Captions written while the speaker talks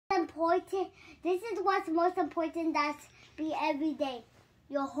important. This is what's most important. That's be every day.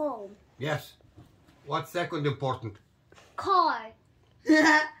 Your home. Yes. What's second important? Car.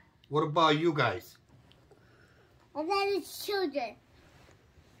 What about you guys? And then it's children.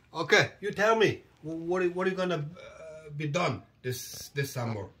 Okay, you tell me. What are you gonna be done this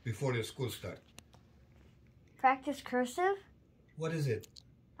summer before your school start? Practice cursive. What is it?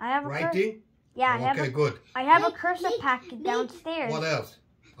 I have a Writing? Yeah, Okay, good. I have a cursive packet downstairs. What else?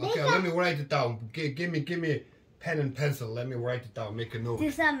 Okay, let me write it down. Give me pen and pencil. Let me write it down. Make a note.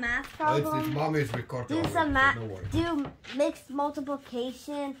 Do some math It's problems. Mommy is recording. Do some math. math. Do mixed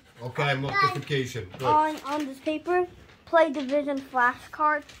multiplication. Okay, multiplication. Good. On this paper. Play division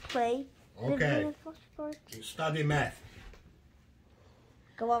flashcards. Play Okay. division flashcards. Study math.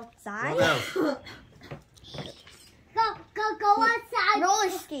 Go outside. What else? Go outside. Roller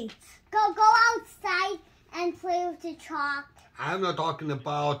skates. Go outside and play with the chalk. I'm not talking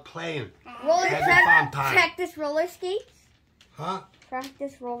about playing. Roller Have a fun time. Practice roller skates. Huh?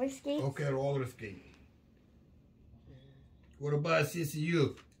 Practice roller skates. Okay, roller skate. What about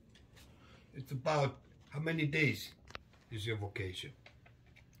CCU? It's about how many days is your vacation?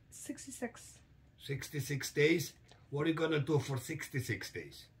 66. 66 days? What are you gonna do for 66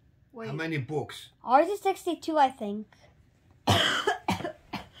 days? Wait. How many books? Ours is 62, I think.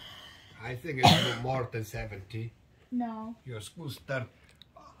 I think it's more than 70. No. Your school start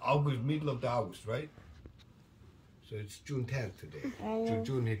August, middle of the August, right? So it's June 10th today.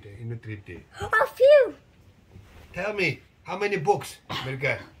 June in the 3D. A few. Tell me, how many books,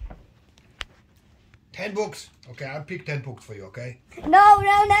 Mirka? 10 books? Okay, I'll pick 10 books for you, okay? No.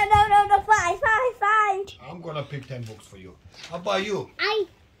 5. I'm gonna pick 10 books for you. How about you? I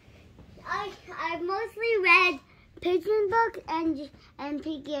mostly read Pigeon Book and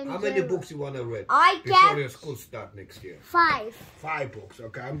Piggy. How many books you wanna read I before get your school start next year? 5. 5 books,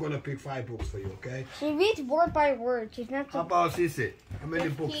 okay? I'm gonna pick 5 books for you, okay? She reads word by word. She's not How about Sissy? How many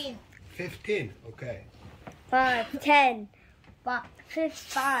books? 15, okay. 5, 10,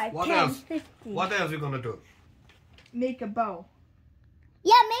 5, What 10, else? 15. What else you gonna do? Make a bow.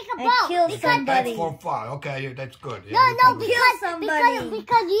 Yeah, make a And boat. kill because somebody. That's for fun. Okay, that's good. Yeah, no, we can do that. somebody.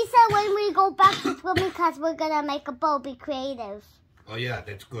 because you said when we go back to swimming class we're gonna make a boat. Be creative. Oh yeah,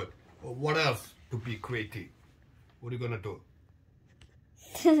 that's good. Well, what else to be creative? What are you gonna do?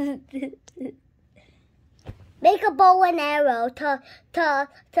 Make a bow and arrow to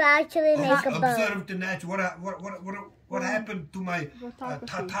actually make a boat. Observe the nature. What happened to my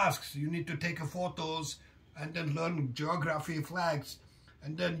Photography. tasks? You need to take photos and then learn geography, flags,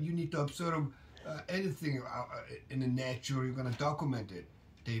 and then you need to observe anything in the nature. You're gonna document it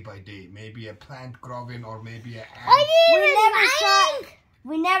day by day. Maybe a plant growing or maybe an ant.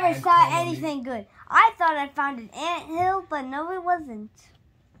 We never Ant saw colony. anything good. I thought I found an anthill, but no, it wasn't.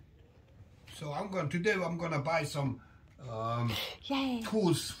 So today I'm gonna buy some Yay.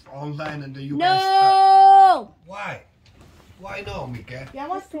 tools online and then you guys No! Why? Why no, Mika? Yeah,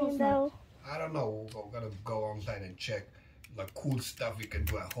 what's tools now? I don't know. We're gonna go online and check like cool stuff we can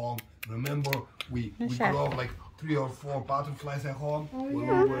do at home. Remember, we grow like 3 or 4 butterflies at home when we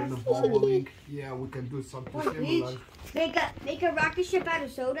were in the bowling. Yeah, we can do something similar. Make a rocket ship out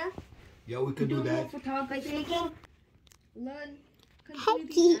of soda. Yeah, we can do that. Photography. Learn.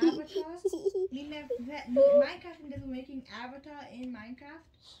 Continue being Avatar. Minecraft is making Avatar in Minecraft.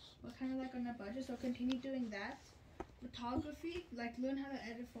 We're kind of like on a budget, so continue doing that. Photography, like learn how to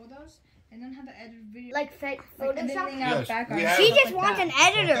edit photos and learn how to edit videos. Like editing Photoshop. out Yes, background. we have- She stuff just like wants that.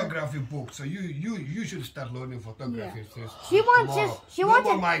 an editor. Photography book. So you should start learning photography. Since She wants tomorrow. just- she no wants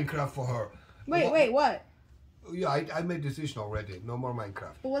more a- Minecraft for her. Wait, what? Yeah, I made a decision already. No more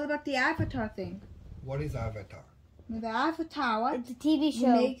Minecraft. But what about the Avatar thing? What is Avatar? The Avatar, what? It's a TV We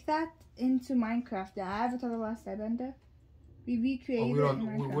show. make that into Minecraft. The Avatar The Last Airbender. We Oh, recreated it in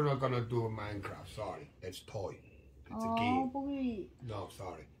Minecraft. we're not gonna do Minecraft. Sorry, that's toy. It's a Oh, game. but we No,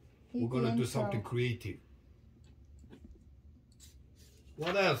 sorry. hate We're gonna the do intro. something creative.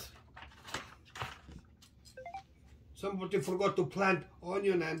 What else? Somebody forgot to plant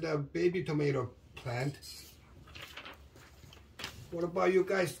onion and a baby tomato plant. What about you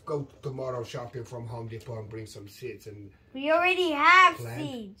guys go tomorrow shopping from Home Depot and bring some seeds and We already have Plant.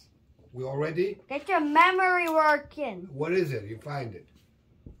 seeds. we already? Get your memory working. What is it? You find it.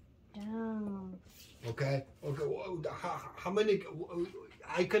 Damn. Okay. Okay. How many?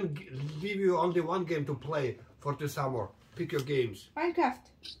 I can give you only one game to play for the summer. Pick your games. Minecraft.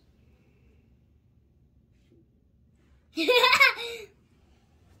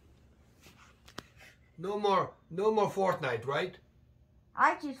 No more Fortnite, right?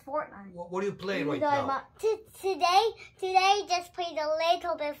 I choose Fortnite. What do you play right now? Today just played a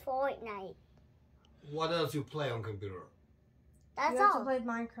little bit Fortnite. What else you play on computer? That's You also all. played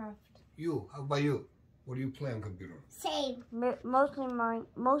Minecraft. You? How about you? What do you play on computer? Same.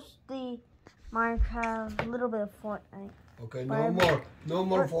 Mostly Minecraft, a little bit of Fortnite. Okay, But no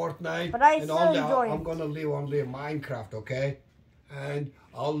more Fortnite. but I and still only, enjoy I'm it. gonna leave only Minecraft, okay? And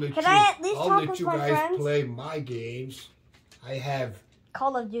I'll let Can you. I at least I'll talk let with you my guys friends? play my games. I have.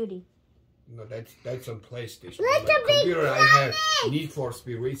 Call of Duty. No, that's on PlayStation. Let On the my big computer, I have planet! Need for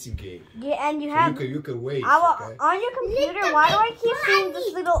Speed Racing game. Yeah, and you So have. you can wait. Okay? On your computer, Little why do I big keep seeing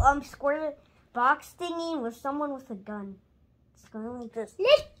this planet! little square box thingy with someone with a gun? It's going like this.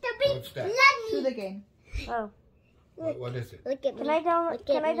 Little big What's that? To the game. Oh, What is it? Look at me. can I download? Look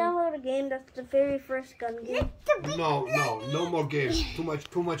Can at I me. download a game that's the very first gun game? No more games.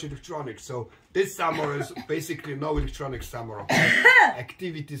 Too much electronics. So this summer is basically no electronics summer. Okay?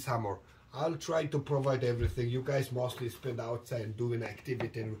 Activity summer. I'll try to provide everything. You guys mostly spend outside and doing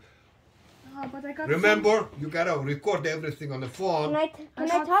activity. And Oh, but I got remember, you gotta record everything on the Can phone. I I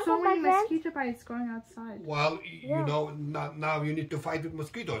talk got so with my many friends? mosquito bites going outside. Well, Yeah. you know, now you need to fight with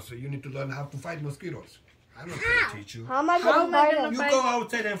mosquitoes. So you need to learn how to fight mosquitoes. I'm not gonna teach you. How am I How gonna am I fight gonna him? You go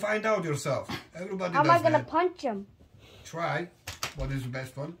outside and find out yourself. Everybody How am I does gonna that. punch him? Try what is the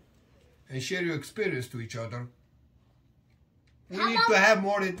best one and share your experience to each other. We How need about- to have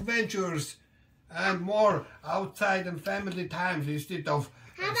more adventures and more outside and family times instead of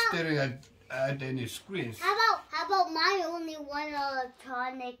How about- staring at any screens. How about my only one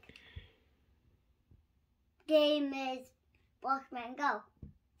electronic game is Blockman Go.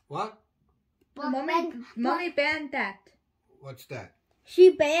 What? Mommy banned that. What's that?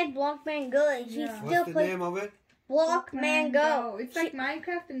 She banned Blockman Go and she Yeah. still What's the plays name of it? Blockman Go. It's like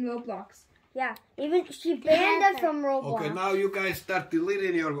Minecraft and Roblox. Yeah, even she banned us from Roblox. Okay, now you guys start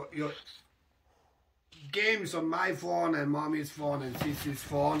deleting your games on my phone and mommy's phone and Cece's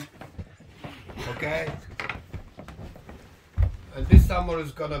phone. Okay? And this summer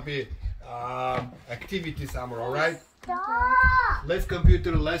is gonna be activity summer, alright? Stop! Less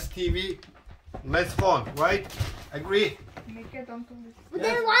computer, less TV, less phone, right? Agree? Make it don't do this. But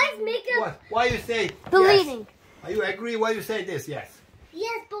then why is makeup? What? Why you say Deleting. yes? Are you agree? Why you say this? Yes.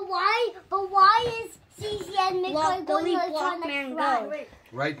 Yes, but why is CC and Makeup going delete electronic Blockman right?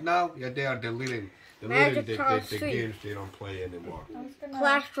 Go. Right now, yeah, they are deleting Magic the Charles Street. games they don't play anymore. I was gonna.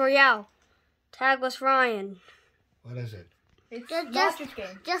 Clash Royale. Tag with Ryan. What is it? It's Just- Logic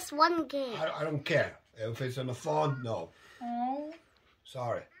game. Just one game. I don't care. If it's on the phone, no. Oh.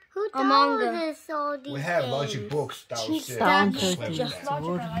 Sorry. Who Among downloaded all these We have games? Logic books downstairs. Sound Play with cookie. that.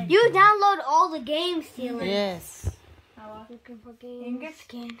 Logic I like. You download all the games, Stealing. Yes. Looking for games. English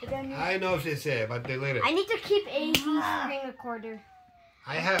game. But then you I know they say, but delete it. I need to keep AZ screen recorder.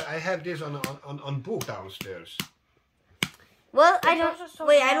 I have this on book downstairs. Well, I Those are don't. so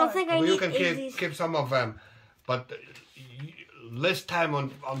Wait, I don't hard. think I Well, you need can AZ's. keep some of them, but less time on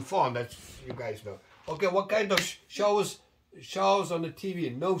phone. That's you guys know. Okay, what kind of shows on the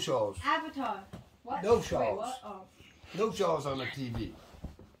TV? No shows. Avatar. What? No Wait, shows. what? Oh. No shows on the TV.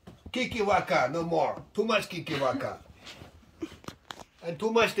 Kikiwaka, no more. Too much Kikiwaka. And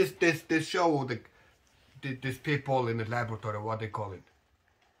too much this show, these people in the laboratory, what they call it.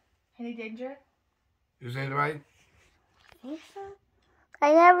 Any danger? Is that right?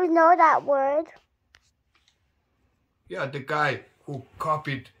 I never know that word. Yeah, the guy who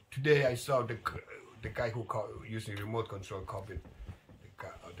copied, today I saw the guy who using remote control copied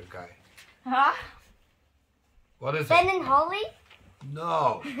the guy. Huh? What is Ben it? and Holly.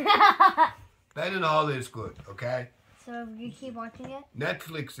 No. Ben and Holly is good, okay? So you keep watching it.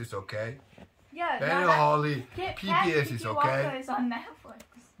 Netflix is okay. Yeah. Ben no, and that- Holly, Cat PBS is Kikiwaka okay. is on Netflix.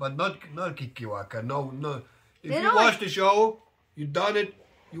 But not Kikiwaka. No. If You you know watch the show, you done it,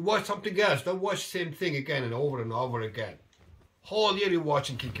 you watch something else. Don't watch the same thing again and over again. Whole year you're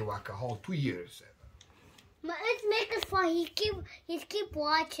watching Kikiwaka, whole 2 years. But let's make it fun. He keep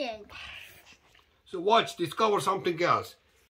watching. So watch, discover something else.